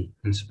this really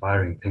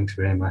inspiring. Thanks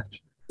very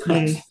much.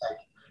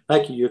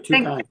 Thank you. You're too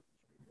kind.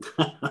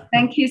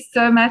 Thank you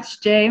so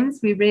much, James.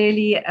 We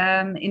really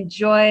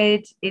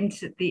enjoyed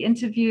the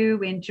interview.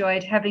 We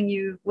enjoyed having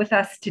you with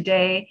us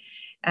today.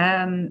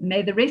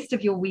 May the rest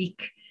of your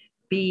week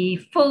be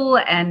full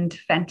and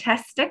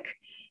fantastic.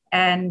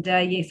 And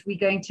yes, we're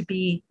going to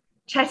be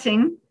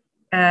chatting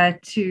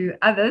to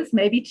others,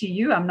 maybe to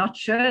you, I'm not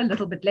sure, a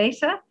little bit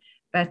later.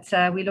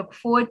 But we look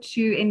forward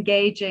to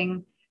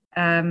engaging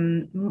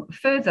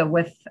further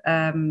with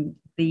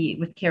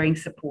Caring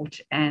Support.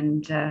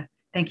 And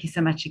thank you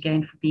so much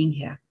again for being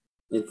here.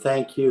 And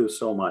thank you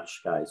so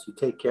much, guys. You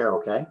take care,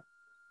 okay?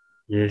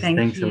 Yes,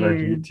 thanks a lot.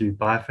 You too.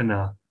 Bye for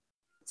now.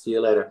 See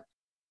you later.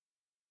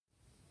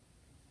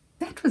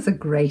 That was a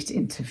great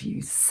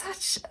interview.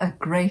 Such a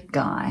great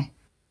guy.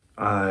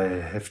 I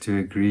have to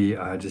agree.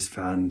 I just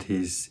found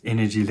his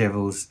energy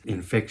levels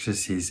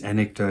infectious, his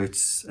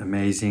anecdotes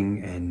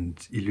amazing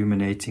and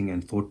illuminating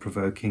and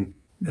thought-provoking,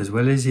 as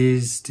well as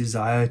his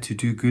desire to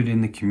do good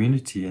in the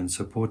community and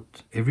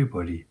support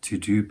everybody to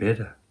do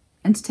better.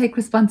 And to take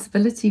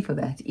responsibility for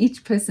that.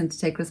 Each person to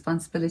take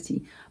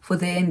responsibility for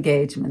their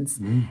engagements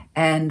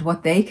and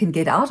what they can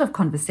get out of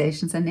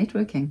conversations and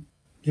networking.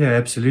 Yeah,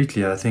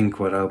 absolutely. I think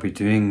what I'll be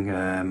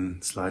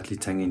doing, slightly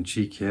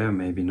tongue-in-cheek here,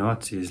 maybe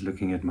not, is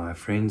looking at my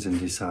friends and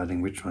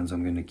deciding which ones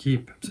I'm going to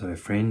keep. So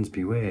friends,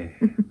 beware.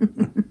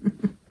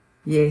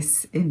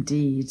 Yes,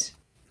 indeed.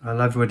 I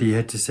loved what he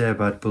had to say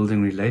about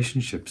building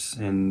relationships.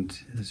 And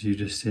as you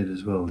just said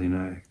as well, you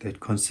know, that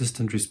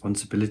consistent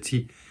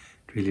responsibility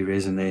really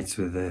resonates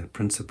with the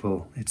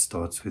principle, it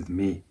starts with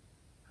me.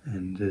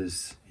 And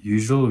as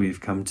usual, we've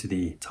come to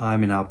the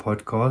time in our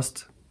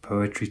podcast,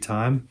 poetry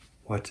time.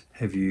 What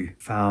have you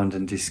found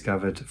and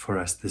discovered for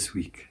us this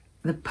week?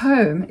 The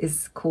poem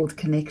is called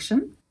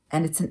Connection,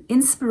 and it's an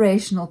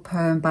inspirational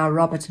poem by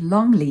Robert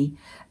Longley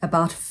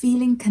about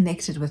feeling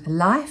connected with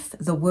life,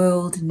 the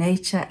world,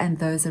 nature, and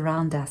those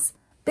around us.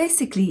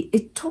 Basically,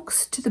 it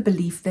talks to the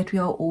belief that we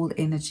are all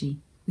energy.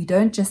 We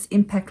don't just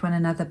impact one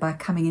another by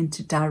coming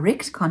into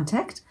direct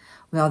contact.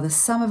 We are the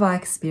sum of our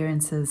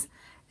experiences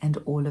and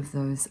all of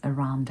those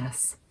around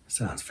us.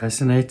 Sounds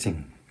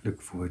fascinating. Look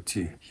forward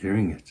to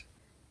hearing it.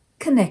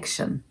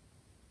 Connection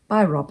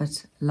by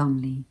Robert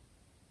Longley.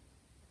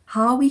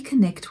 How we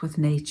connect with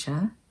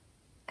nature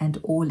and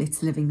all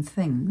its living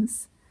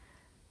things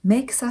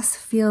makes us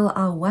feel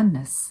our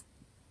oneness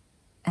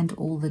and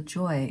all the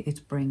joy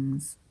it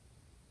brings.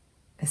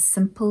 A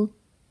simple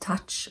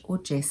touch or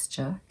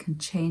gesture can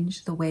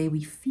change the way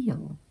we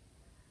feel.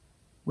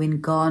 When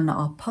gone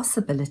are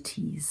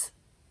possibilities,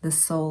 the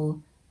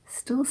soul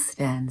still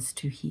stands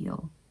to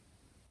heal.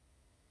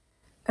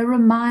 A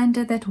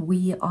reminder that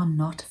we are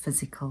not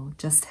physical,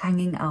 just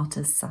hanging out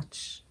as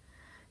such,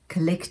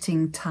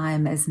 collecting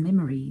time as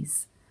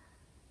memories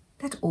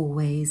that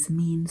always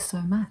mean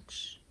so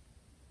much.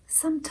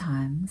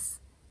 Sometimes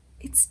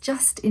it's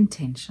just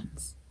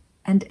intentions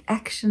and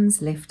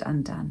actions left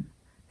undone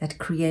that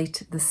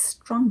create the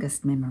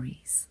strongest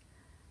memories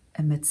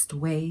amidst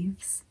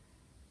waves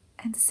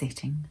and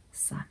setting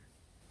sun.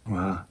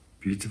 Wow,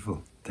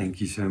 beautiful. Thank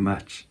you so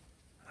much.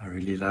 I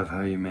really love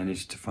how you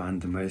managed to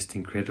find the most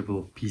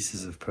incredible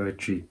pieces of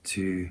poetry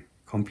to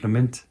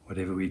complement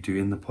whatever we do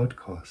in the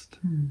podcast.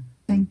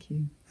 Thank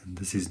you. And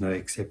this is no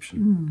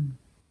exception.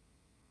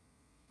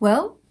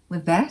 Well,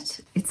 with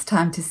that, it's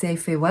time to say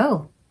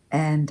farewell.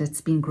 And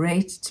it's been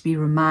great to be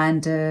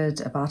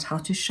reminded about how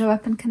to show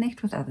up and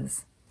connect with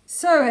others.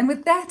 So, and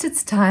with that,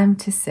 it's time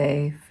to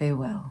say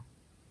farewell.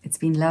 It's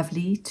been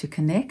lovely to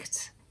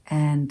connect,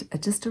 and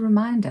just a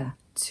reminder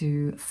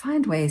to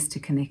find ways to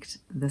connect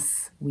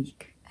this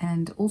week.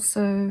 And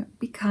also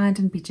be kind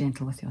and be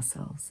gentle with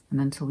yourselves.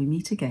 And until we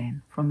meet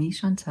again, from me,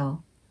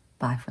 Chantal,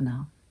 bye for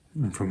now.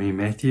 And from me,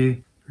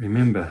 Matthew,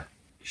 remember,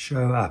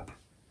 show up,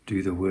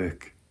 do the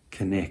work,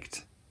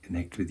 connect.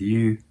 Connect with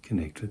you,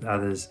 connect with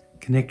others,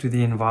 connect with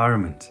the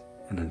environment.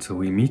 And until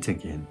we meet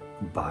again,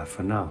 bye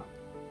for now.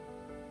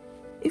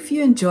 If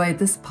you enjoyed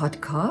this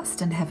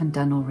podcast and haven't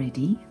done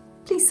already,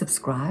 please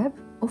subscribe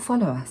or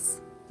follow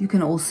us. You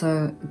can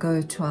also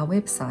go to our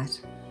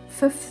website,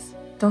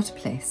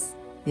 fifth.place.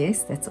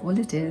 Yes, that's all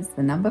it is,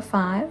 the number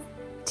 5,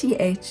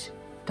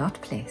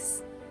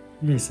 th.place.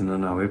 Yes, and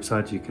on our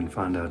website you can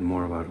find out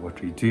more about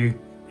what we do,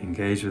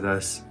 engage with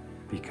us,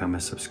 become a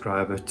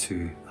subscriber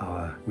to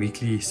our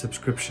weekly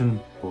subscription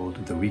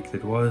called The Week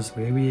That Was,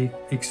 where we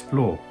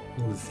explore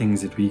all the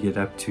things that we get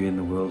up to in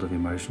the world of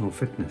emotional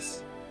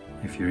fitness.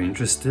 If you're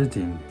interested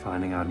in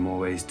finding out more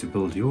ways to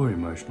build your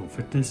emotional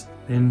fitness,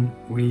 then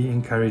we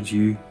encourage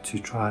you to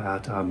try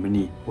out our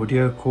mini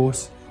audio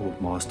course called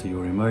Master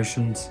Your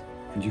Emotions.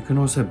 And you can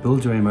also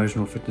build your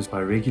emotional fitness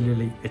by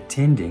regularly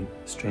attending,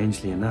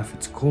 strangely enough,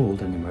 it's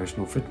called an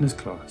emotional fitness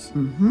class.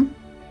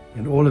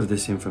 And all of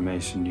this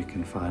information you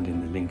can find in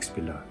the links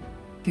below.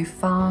 If you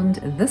found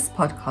this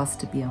podcast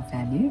to be of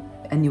value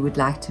and you would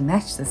like to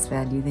match this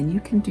value, then you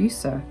can do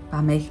so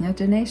by making a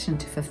donation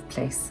to Fifth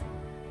Place.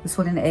 This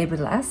will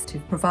enable us to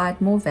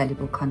provide more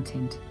valuable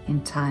content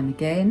in time.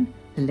 Again,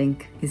 the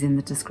link is in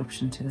the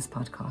description to this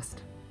podcast.